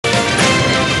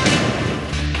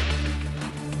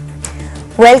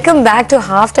Welcome back to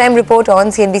Halftime Report on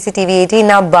CNBC TV 18.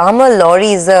 Now, Balmer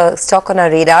Lawrie is a stock on our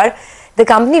radar. The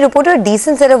company reported a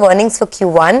decent set of earnings for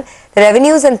Q1. The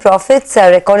revenues and profits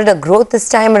recorded a growth this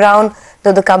time around,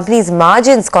 though the company's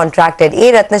margins contracted.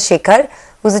 Ratna Sekhar,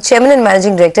 who's the chairman and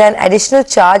managing director and additional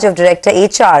charge of director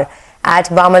HR at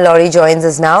Balmer Lawrie, joins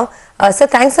us now. Sir,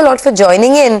 thanks a lot for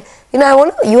joining in. You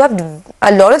have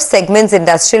a lot of segments: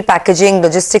 industrial packaging,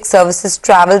 logistics services,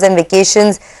 travels and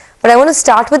vacations. But I want to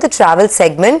start with the travel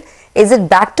segment. Is it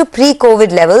back to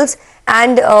pre-COVID levels?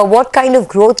 And what kind of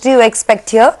growth do you expect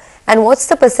here? And what's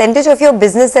the percentage of your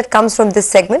business that comes from this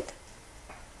segment?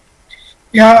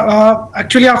 Yeah,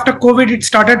 actually after COVID, it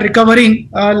started recovering.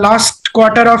 Last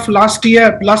quarter of last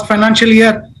financial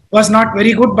year was not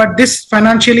very good. But this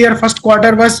financial year, first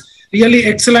quarter was really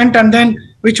excellent. And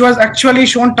then which was actually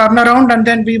shown turnaround. And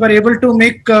then we were able to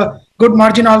make good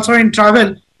margin also in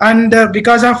travel. And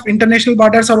because of international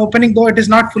borders are opening, though it is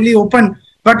not fully open,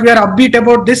 but we are upbeat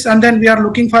about this, and then we are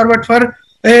looking forward for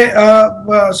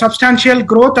a substantial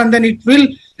growth, and then it will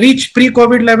reach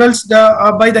pre-COVID levels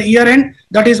by the year end.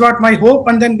 That is what my hope,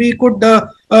 and then we could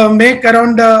make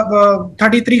around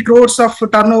 33 crores of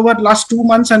turnover last 2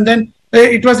 months, and then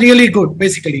it was really good,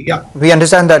 basically. Yeah, we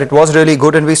understand that it was really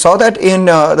good, and we saw that in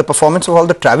the performance of all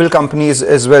the travel companies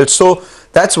as well. So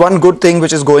that's one good thing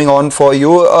which is going on for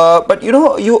you. But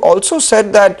you also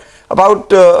said that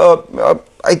about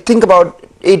I think about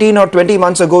 18 or 20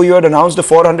 months ago, you had announced a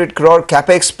 400 crore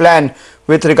capex plan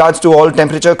with regards to all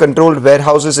temperature controlled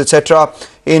warehouses, etc.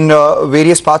 in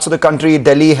various parts of the country: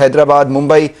 Delhi, Hyderabad,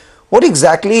 Mumbai. What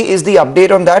exactly is the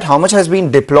update on that? How much has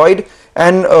been deployed?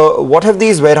 And what have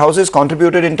these warehouses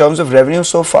contributed in terms of revenue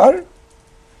so far?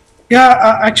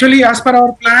 Yeah, actually, as per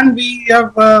our plan, we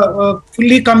have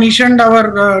fully commissioned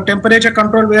our temperature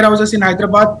control warehouses in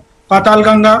Hyderabad,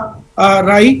 Patalganga,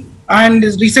 Rai, and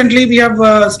recently we have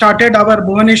started our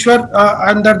Bhubaneswar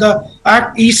under the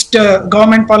Act East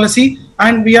government policy,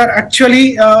 and we are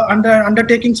actually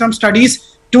undertaking some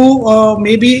studies to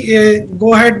maybe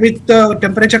go ahead with the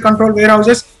temperature control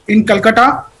warehouses in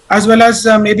Calcutta, as well as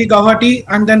maybe Guwahati,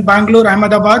 and then Bangalore,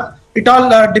 Ahmedabad. It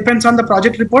all depends on the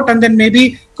project report, and then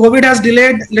maybe COVID has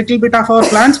delayed a little bit of our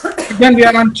plans. Then we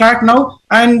are on track now,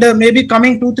 and maybe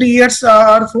coming 2-3 years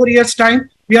or 4 years time,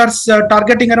 we are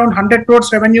targeting around 100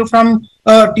 crores revenue from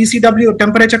TCW,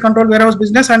 temperature control warehouse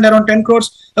business, and around 10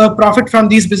 crores profit from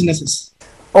these businesses.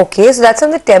 Okay, so that's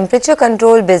on the temperature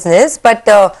control business, but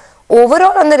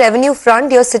overall on the revenue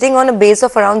front, you're sitting on a base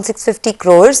of around 650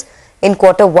 crores in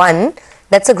Q1.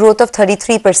 That's a growth of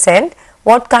 33%.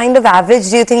 What kind of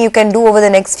average do you think you can do over the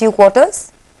next few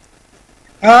quarters?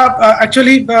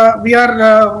 Actually, we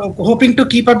are hoping to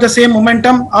keep up the same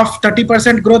momentum of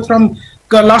 30% growth from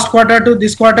last quarter to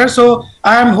this quarter. So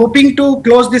I am hoping to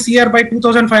close this year by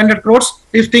 2,500 crores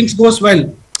if things goes well.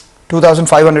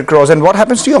 2,500 crores. And what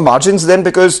happens to your margins then?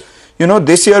 Because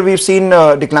this year we've seen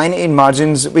a decline in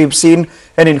margins. We've seen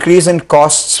an increase in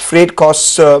costs, freight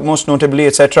costs most notably,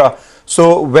 etc.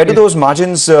 So where do those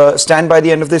margins stand by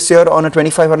the end of this year on a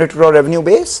 2,500 crore revenue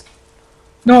base?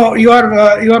 No,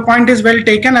 your point is well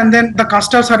taken, and then the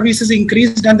cost of service is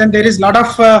increased, and then there is a lot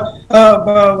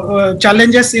of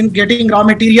challenges in getting raw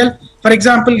material. For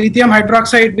example, lithium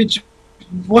hydroxide, which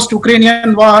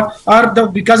post-Ukrainian war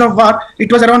because of war,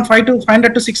 it was around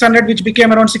 500 to 600, which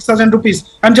became around 6,000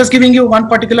 rupees. I'm just giving you one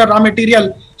particular raw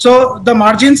material. So the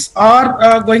margins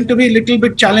are going to be a little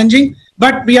bit challenging,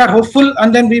 but we are hopeful,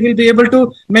 and then we will be able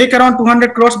to make around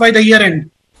 200 crores by the year end.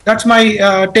 That's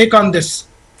my take on this.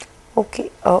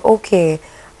 Okay.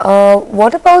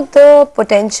 What about the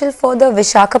potential for the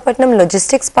Visakhapatnam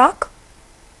Logistics Park?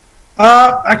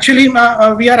 Actually,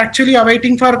 we are actually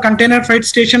awaiting for container freight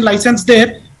station license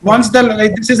there. Once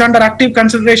this is under active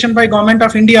consideration by Government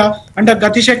of India under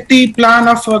Gati Shakti plan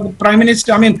of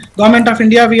Government of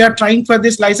India, we are trying for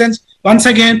this license once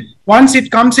again. Once it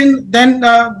comes in, then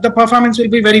the performance will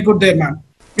be very good there, ma'am.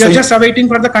 We are just awaiting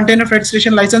for the container freight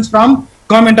station license from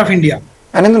Government of India.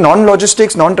 And in the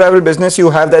non-logistics, non-travel business, you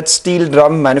have that steel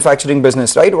drum manufacturing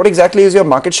business, right? What exactly is your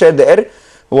market share there?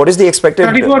 What is the expected?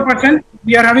 34%.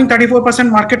 We are having 34%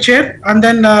 market share, and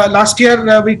then last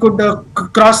year we could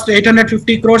cross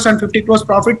 850 crores and 50 crores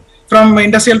profit from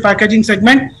industrial packaging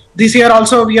segment. This year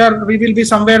also we will be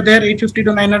somewhere there 850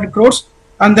 to 900 crores,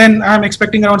 and then I am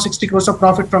expecting around 60 crores of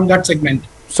profit from that segment.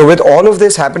 So with all of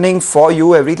this happening for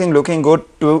you, everything looking good,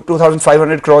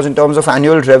 2,500 crores in terms of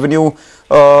annual revenue,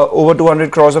 over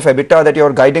 200 crores of EBITDA that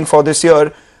you're guiding for this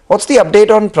year. What's the update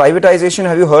on privatization?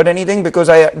 Have you heard anything? Because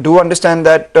I do understand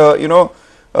that,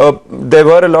 there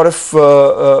were a lot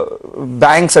of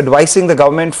banks advising the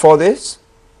government for this.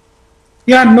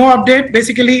 Yeah, no update.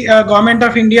 Basically, Government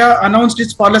of India announced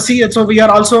its policy, and so we are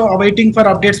also awaiting for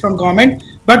updates from government.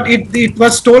 But it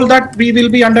was told that we will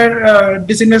be under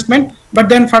disinvestment, but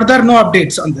then further no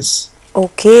updates on this.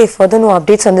 Okay, further no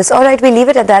updates on this. All right, we leave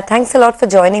it at that. Thanks a lot for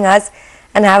joining us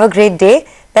and have a great day.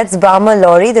 That's Balmer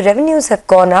Lawrie. The revenues have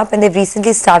gone up and they've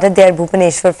recently started their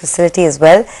Bhubaneswar facility as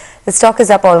well. The stock is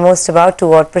up almost about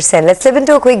 2%. Let's slip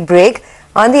into a quick break.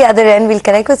 On the other end, we'll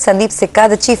connect with Sandeep Sekhar,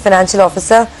 the Chief Financial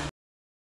Officer